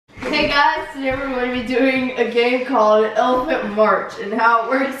Hey guys, today we're going to be doing a game called Elephant March, and how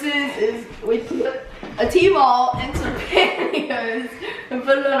it works is we put a T-ball in some pantyhose and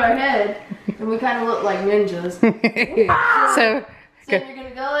put it on our head, and we kind of look like ninjas. So you're going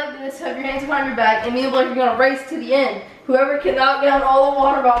to go like this, have your hands behind your back, and me and Blake are going to race to the end. Whoever can knock down all the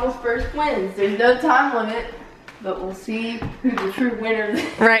water bottles first wins. There's no time limit, but we'll see who the true winner is.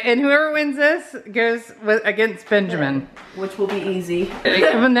 Right, and whoever wins this goes against Benjamin. Yeah, which will be easy.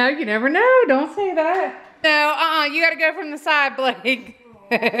 Well, no, you never know. Don't say that. No, you got to go from the side, Blake.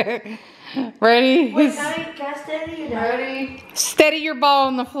 Ready? Wait, can I steady you now? Ready? Steady your ball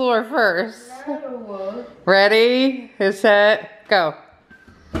on the floor first. No. Ready? Set, go.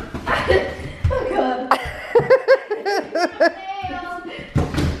 Oh god.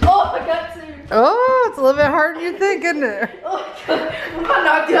 Oh, I got two. Oh, it's a little bit harder than you're thinking. Oh god. I'm gonna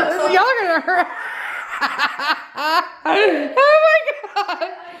knock you out. Y'all gonna hurt. Oh my god.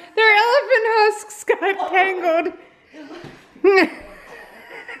 Their elephant husks got tangled.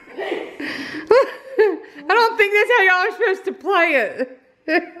 I don't think that's how y'all are supposed to play it.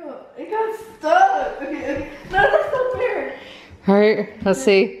 It got stuck. Okay. No, that's not fair. Alright, let's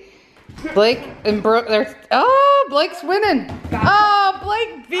see. Blake and Brooke, Blake's winning. Oh,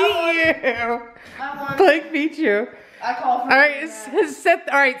 Blake beat you. Blake beat you. I call for Alright,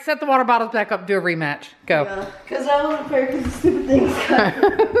 set the water bottles back up, do a rematch. Go. Yeah, because I wasn't fair because the stupid things got.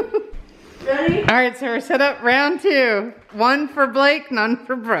 Ready? Alright, so we're set up round 2. 1 for Blake, none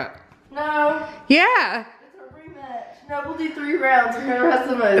for Brooke. No. Yeah. It's a rematch. No, we'll do 3 rounds. Whoever has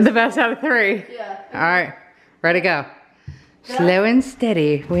the most. The best out of 3. Yeah. Alright, ready, go. Slow and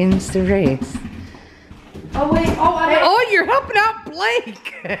steady wins the race. Oh wait, oh, you're helping out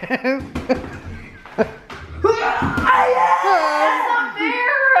Blake. That's not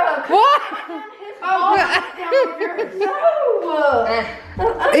fair. What?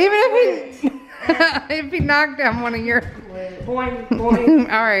 Even if he knocked down one of your. Boing, boing.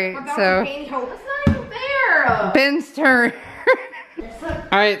 All right, so That's not even fair. Ben's turn.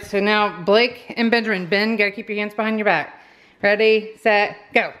 All right, so now Blake and Benjamin. Ben, gotta keep your hands behind your back. Ready, set,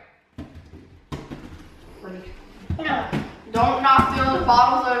 go. Don't knock the other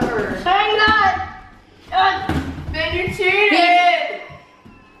bottles over. Hang on. Ben, you're cheating.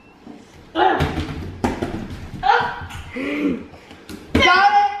 Got it.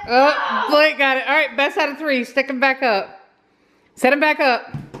 Oh, Blake got it. All right, best out of 3. Stick him back up. Set him back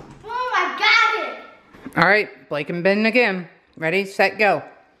up. Boom, I got it. All right, Blake and Ben again. Ready, set, go.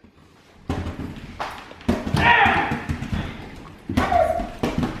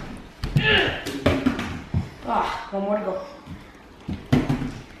 One more to go.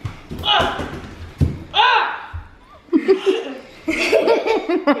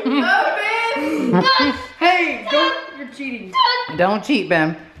 No, Ben! Hey, don't, you're cheating. Don't cheat,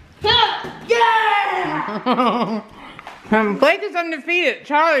 Ben. Yeah! Blake is undefeated.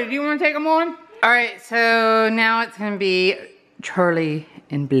 Charlie, do you want to take him on? All right, so now it's going to be Charlie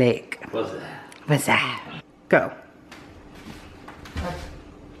and Blake. What's that? Go.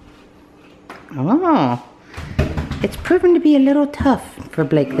 Oh, it's proven to be a little tough for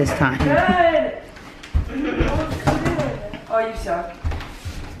Blake this time. Good. Oh, you suck.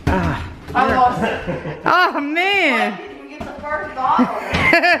 Ah. I lost it. Oh, man. I didn't even get the first bottle.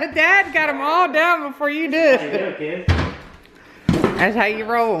 Dad got them all down before you did. That's how you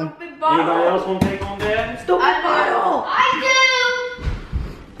roll. Stupid bottle. Anybody else want to take on Dad? Stupid bottle. I do.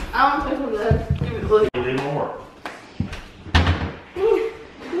 I don't think I'm Dad. Give it a look. Do more.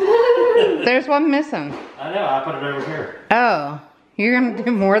 There's one missing. I know, I put it over here. Oh, you're going to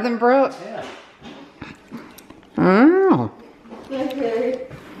do more than Brooke? Yeah. Oh. Okay.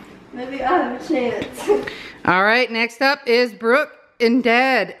 Maybe I have a chance. All right, next up is Brooke and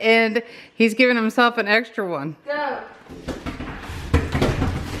Dad, and he's giving himself an extra one. Go.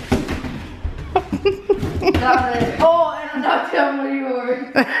 Got it. Oh, and I knocked down one of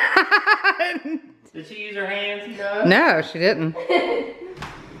yours. Did she use her hands? No, she didn't.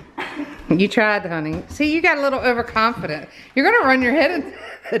 You tried, honey. See, you got a little overconfident. You're gonna run your head into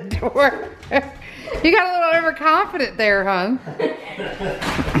the door. You got a little overconfident there, hon.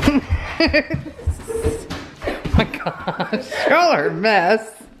 Oh my gosh, y'all are a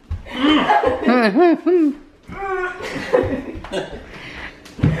mess.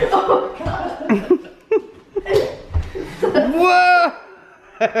 Oh, God. Whoa!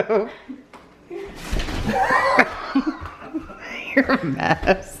 You're a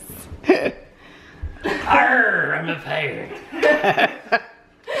mess. Arr, I'm impaired.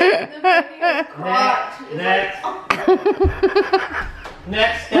 Next.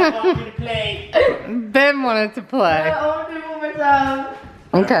 Next, step up to the plate. Ben wanted to play. I want to do one more time.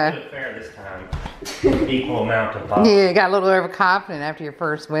 Okay. Do it fair this time. Equal amount of balls. Yeah, you got a little overconfident after your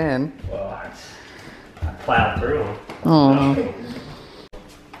first win. Well, I plowed through them. Oh.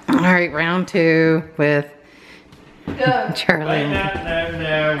 All right, round 2 with Go. Charlie. Wait,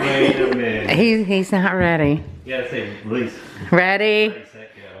 no, wait a minute. He's not ready. You gotta say release. Ready, Ready,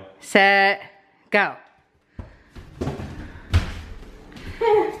 set, set, go.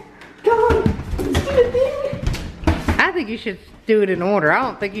 go. Come on. Let's do the thing. I think you should do it in order. I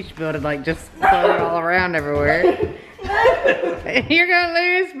don't think you should be able to like just throw it all around everywhere. You're gonna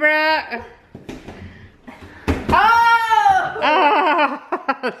lose, bruh. Oh! Oh.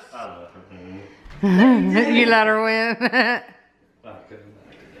 I love her. You let her win.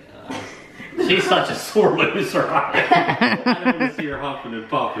 She's such a sore loser. I don't want to see her huffing and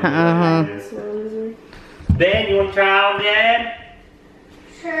puffing. Ben, you want to try on Dad?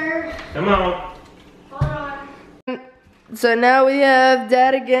 Sure. Come on. Hold on. So now we have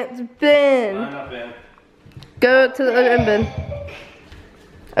Dad against Ben. Line up, Ben. Go to the end, Ben.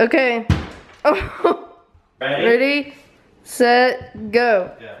 Okay. Oh. Ready? Ready, set, go.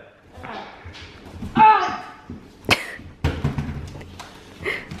 Yeah.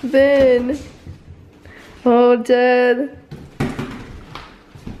 Ben. Oh, Dad.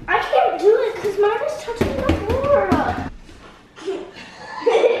 I can't do it because mine is touching the floor.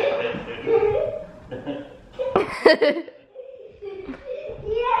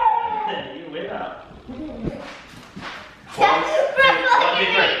 You win out.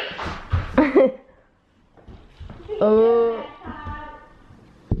 Oh.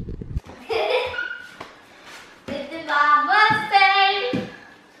 This is my Mustang.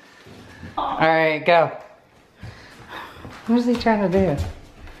 All right, go. What is he trying to do?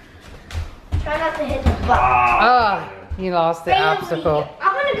 Try not to hit the button. Oh, you lost the obstacle.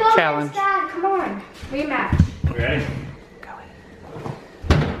 I'm gonna go challenge. against Dad. Come on. Rematch. Ready?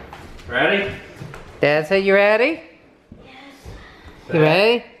 Ready? Dad said you ready? Yes. You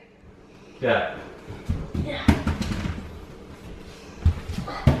ready? Yeah.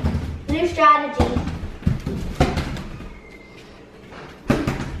 New strategy.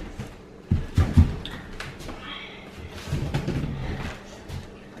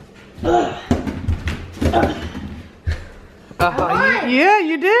 Oh, yeah,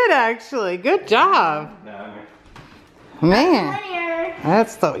 you did actually. Good job, man. Linear.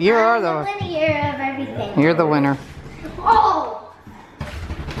 That's the you are the linear of everything. you're the winner. Oh!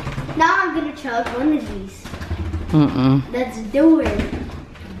 Now I'm gonna chug one of these. Let's do it.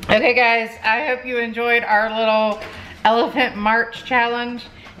 Okay, guys, I hope you enjoyed our little elephant march challenge.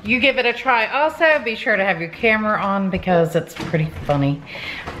 You give it a try. Also, be sure to have your camera on because it's pretty funny.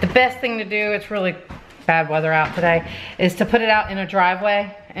 The best thing to do, it's really bad weather out today, is to put it out in a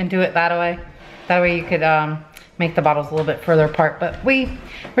driveway and do it that way. That way you could make the bottles a little bit further apart. But we're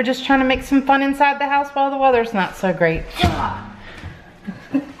just trying to make some fun inside the house while the weather's not so great.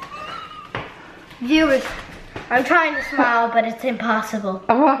 Viewers, I'm trying to smile, but it's impossible.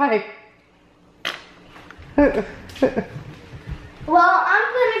 Why? Well,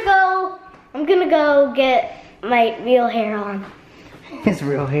 I'm gonna go get my real hair on. His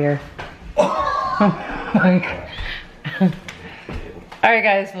real hair. Alright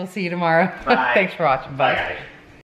guys, we'll see you tomorrow. Bye. Thanks for watching. Bye. Bye.